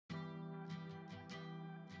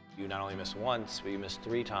You not only missed once, but you missed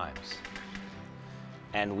 3 times.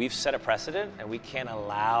 And we've set a precedent, and we can't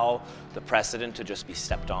allow the precedent to just be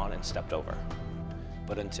stepped on and stepped over.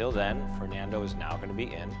 But until then, Fernando is now going to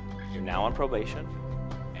be in. You're now on probation,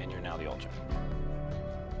 and you're now the alternate.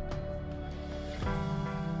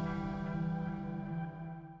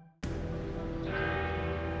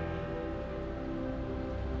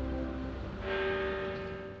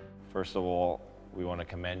 First of all, we want to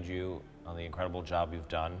commend you on the incredible job you've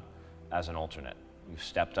done as an alternate. You've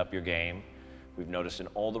stepped up your game. We've noticed in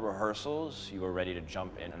all the rehearsals, you were ready to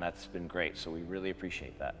jump in, and that's been great, so we really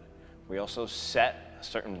appreciate that. We also set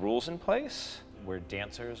certain rules in place where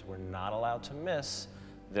dancers were not allowed to miss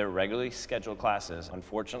their regularly scheduled classes.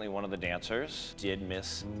 Unfortunately, one of the dancers did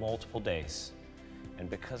miss multiple days, and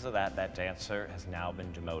because of that, that dancer has now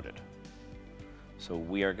been demoted. So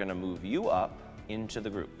we are gonna move you up into the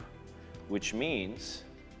group, which means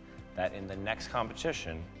that in the next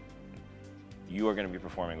competition, you are going to be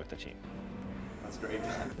performing with the team. That's great.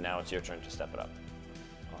 Now it's your turn to step it up.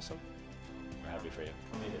 Awesome. We're happy for you.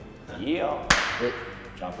 Yeah.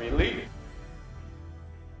 Joffrey Elite.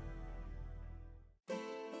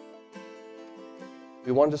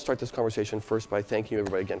 We wanted to start this conversation first by thanking you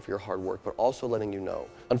everybody again for your hard work, but also letting you know.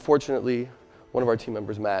 Unfortunately, one of our team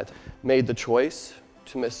members, Matt, made the choice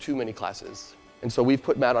to miss too many classes. And so we've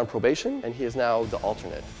put Matt on probation, and he is now the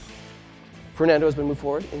alternate. Fernando has been moved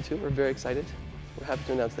forward into, we're very excited. We're happy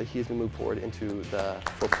to announce that he has been moved forward into the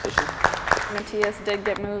fourth position. Matthias did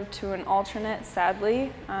get moved to an alternate,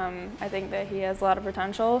 sadly. I think that he has a lot of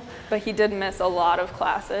potential, but he did miss a lot of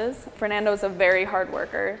classes. Fernando's a very hard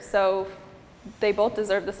worker, so they both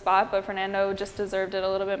deserve the spot, but Fernando just deserved it a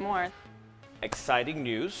little bit more. Exciting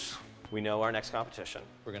news. We know our next competition.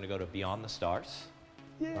 We're going to go to Beyond the Stars.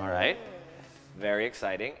 Yay. All right. Very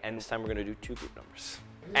exciting. And this time we're going to do 2 group numbers.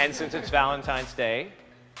 And since it's Valentine's Day,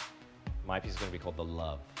 my piece is going to be called the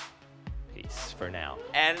Love piece for now.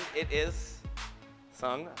 And it is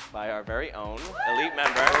sung by our very own elite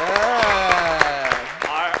member. Yeah.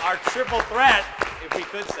 Our triple threat, if we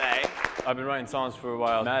could say. I've been writing songs for a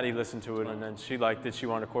while. Maddie listened to it, and then she liked it. She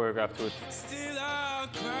wanted to choreograph to it. Still I'll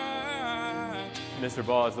cry. Mr.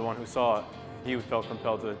 Baud is the one who saw it. He felt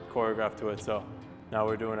compelled to choreograph to it, so now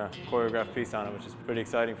we're doing a choreographed piece on it, which is pretty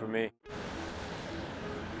exciting for me.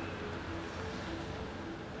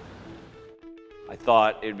 I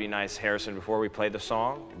thought it'd be nice, Harrison, before we play the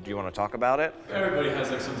song, do you want to talk about it? Everybody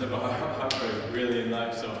has like some type of heartbreak really in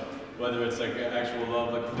life, so whether it's like an actual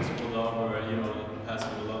love, like a physical love, or passing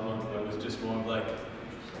a loved one, but it was just more of like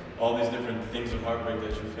all these different things of heartbreak that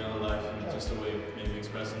you feel in life, and just a way of maybe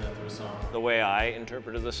expressing that through a song. The way I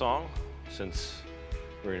interpreted the song, since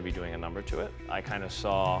we're going to be doing a number to it, I kind of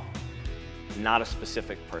saw not a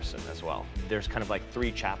specific person as well. There's kind of like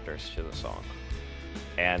 3 chapters to the song.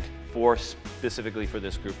 And specifically for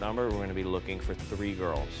this group number, we're going to be looking for 3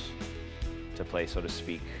 girls to play, so to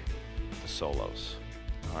speak, the solos.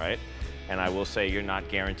 All right? And I will say you're not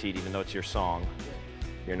guaranteed, even though it's your song,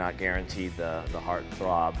 you're not guaranteed the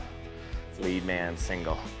heartthrob lead man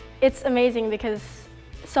single. It's amazing because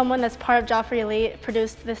someone that's part of Joffrey Elite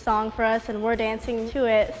produced this song for us and we're dancing to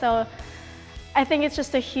it. So I think it's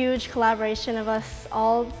just a huge collaboration of us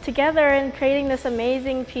all together and creating this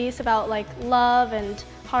amazing piece about like love and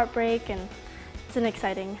heartbreak, and it's an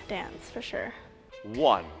exciting dance for sure.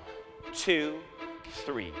 1, 2,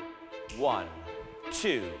 3. 1,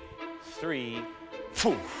 2, 3.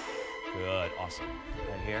 Poof. Good, awesome.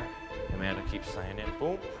 Right here. Amanda keeps saying it.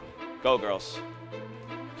 Boom. Go, girls.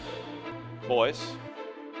 Boys.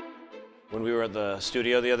 When we were at the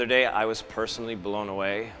studio the other day, I was personally blown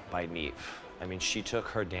away by Neve. I mean, she took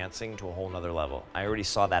her dancing to a whole nother level. I already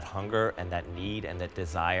saw that hunger and that need and that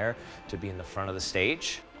desire to be in the front of the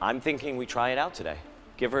stage. I'm thinking we try it out today.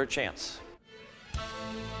 Give her a chance.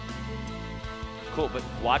 Cool, but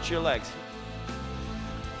watch your legs.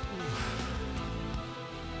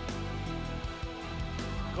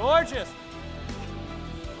 Gorgeous.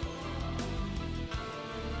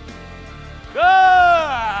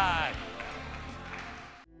 Good.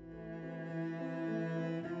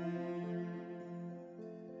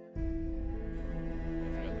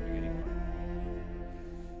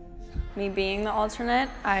 Me being the alternate,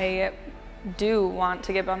 I do want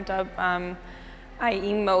to get bumped up. I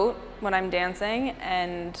emote when I'm dancing,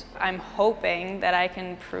 and I'm hoping that I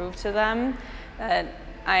can prove to them that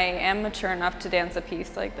I am mature enough to dance a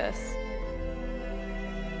piece like this.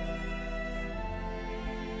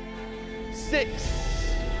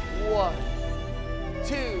 6, 1,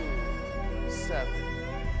 2, 7.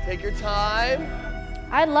 Take your time.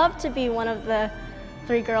 I'd love to be one of the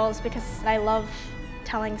 3 girls because I love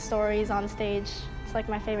telling stories on stage. It's like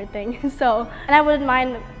my favorite thing. So, and I wouldn't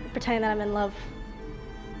mind pretending that I'm in love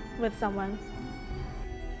with someone.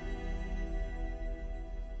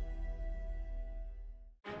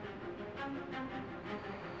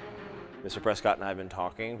 Mr. Prescott and I have been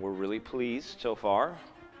talking. We're really pleased so far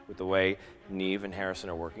with the way Neve and Harrison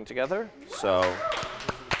are working together. So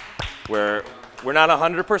we're not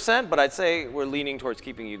 100%, but I'd say we're leaning towards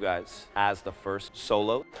keeping you guys as the first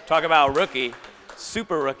solo. Talk about rookie,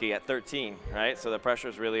 super rookie at 13, right? So the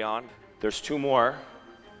pressure's really on. There's 2 more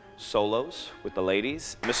solos with the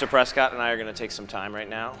ladies. Mr. Prescott and I are gonna take some time right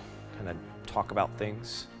now, kind of talk about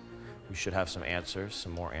things. We should have some answers,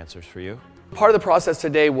 some more answers for you. Part of the process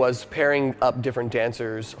today was pairing up different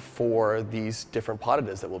dancers for these different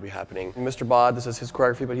patadas that will be happening. Mr. Baud, this is his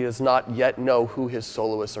choreography, but he does not yet know who his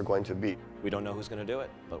soloists are going to be. We don't know who's going to do it,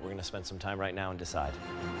 but we're going to spend some time right now and decide.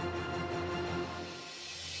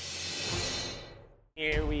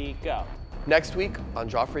 Here we go. Next week on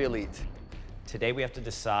Joffrey Elite. Today we have to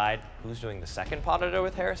decide who's doing the second patada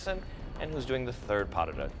with Harrison and who's doing the third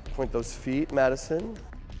patada. Point those feet, Madison.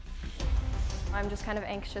 I'm just kind of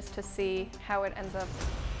anxious to see how it ends up